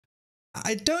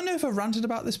I don't know if I've ranted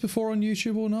about this before on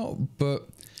YouTube or not, but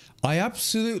I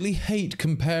absolutely hate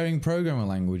comparing programming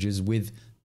languages with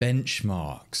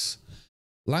benchmarks.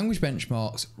 Language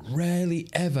benchmarks rarely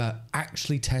ever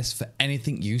actually test for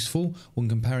anything useful when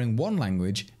comparing one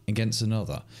language against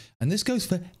another. And this goes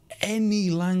for any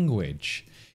language.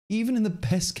 Even in the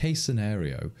best case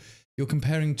scenario, you're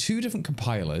comparing two different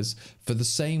compilers for the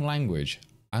same language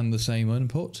and the same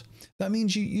input. That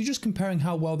means you're just comparing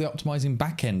how well the optimizing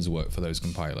backends work for those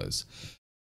compilers.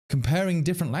 Comparing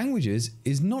different languages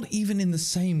is not even in the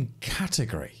same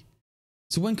category.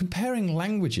 So when comparing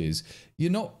languages,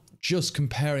 you're not just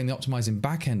comparing the optimizing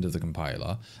backend of the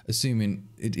compiler, assuming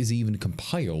it is even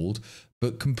compiled,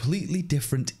 but completely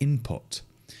different input.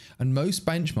 And most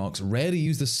benchmarks rarely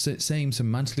use the same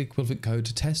semantically equivalent code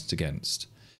to test against.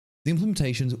 The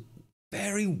implementations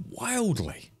vary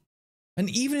wildly. And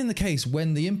even in the case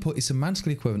when the input is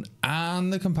semantically equivalent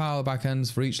and the compiler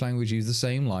backends for each language use the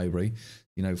same library,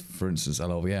 for instance,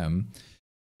 LLVM,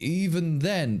 even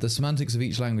then the semantics of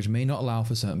each language may not allow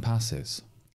for certain passes.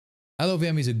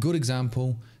 LLVM is a good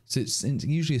example since it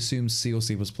usually assumes C or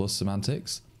C++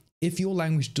 semantics. If your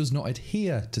language does not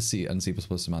adhere to C and C++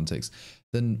 semantics,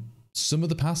 then some of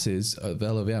the passes of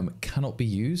LLVM cannot be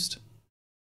used.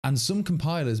 And some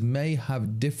compilers may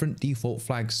have different default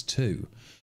flags too,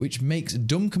 which makes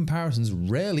dumb comparisons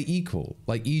rarely equal,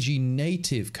 like e.g.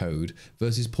 native code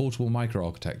versus portable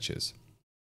microarchitectures.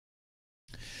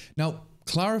 Now,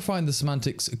 clarifying the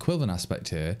semantics equivalent aspect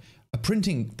here, a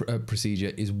printing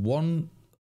procedure is one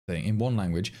thing in one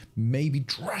language may be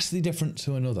drastically different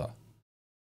to another.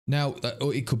 Now,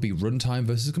 it could be runtime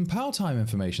versus compile time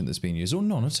information that's being used, or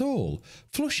none at all.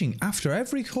 Flushing after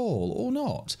every call or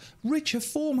not. Richer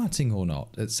formatting or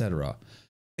not, etc.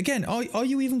 Again, are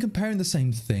you even comparing the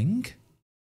same thing?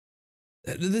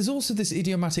 There's also this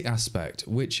idiomatic aspect,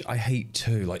 which I hate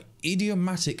too. Like,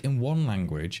 idiomatic in one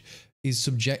language is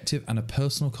subjective and a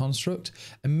personal construct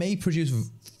and may produce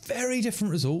very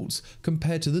different results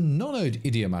compared to the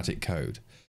non-idiomatic code.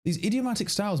 These idiomatic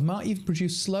styles might even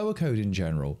produce slower code in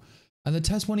general, and the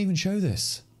test won't even show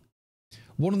this.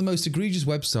 One of the most egregious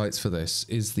websites for this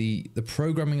is the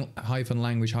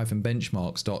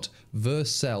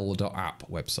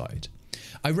programming-language-benchmarks.vercel.app website.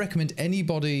 I recommend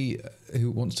anybody who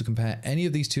wants to compare any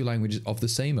of these two languages of the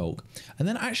same ilk and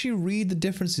then actually read the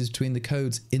differences between the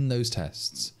codes in those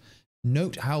tests.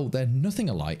 Note how they're nothing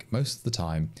alike most of the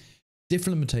time,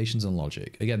 different limitations and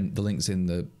logic. Again, the link's in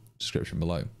the description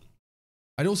below.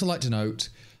 I'd also like to note,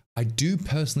 I do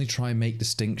personally try and make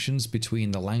distinctions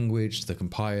between the language, the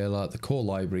compiler, the core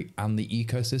library, and the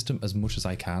ecosystem as much as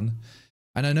I can.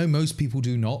 And I know most people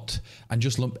do not, and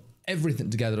just lump everything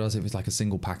together as if it's like a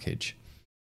single package.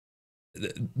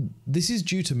 This is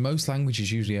due to most languages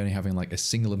usually only having like a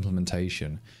single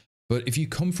implementation. But if you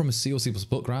come from a C or C++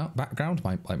 background,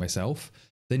 like myself,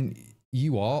 then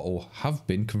you are or have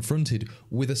been confronted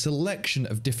with a selection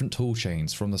of different tool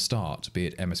chains from the start, be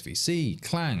it MSVC,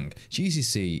 Clang,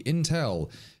 GCC, Intel,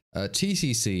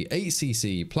 TCC,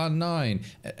 8CC, Plan 9,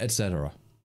 etc.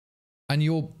 And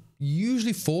you're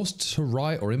usually forced to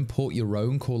write or import your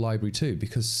own core library too,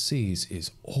 because C's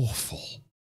is awful.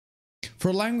 For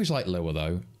a language like Lua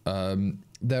though,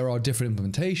 there are different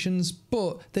implementations,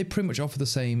 but they pretty much offer the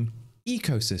same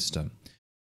ecosystem,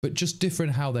 but just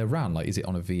different how they're ran. Like, is it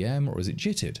on a VM or is it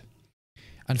jittered?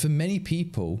 And for many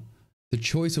people, the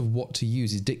choice of what to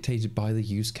use is dictated by the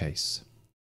use case.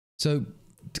 So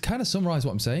to kind of summarize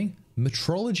what I'm saying,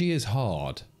 metrology is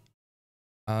hard.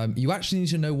 You actually need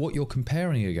to know what you're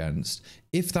comparing against.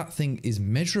 If that thing is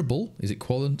measurable, is it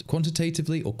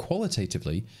quantitatively or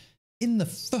qualitatively in the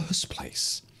first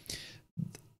place,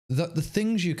 that the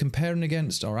things you're comparing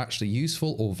against are actually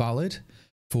useful or valid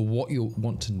for what you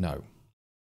want to know.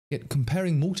 Yet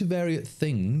comparing multivariate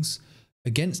things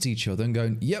against each other and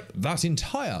going, yep, that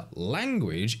entire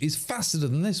language is faster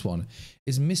than this one,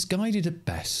 is misguided at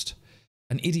best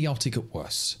and idiotic at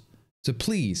worst. So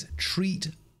please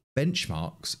treat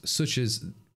benchmarks such as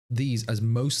these as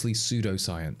mostly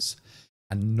pseudoscience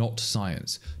and not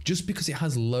science. Just because it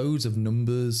has loads of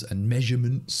numbers and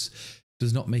measurements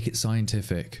does not make it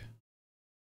scientific.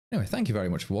 Anyway, thank you very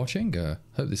much for watching.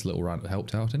 Hope this little rant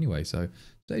helped out anyway. So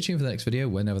stay tuned for the next video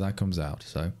whenever that comes out.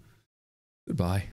 So goodbye.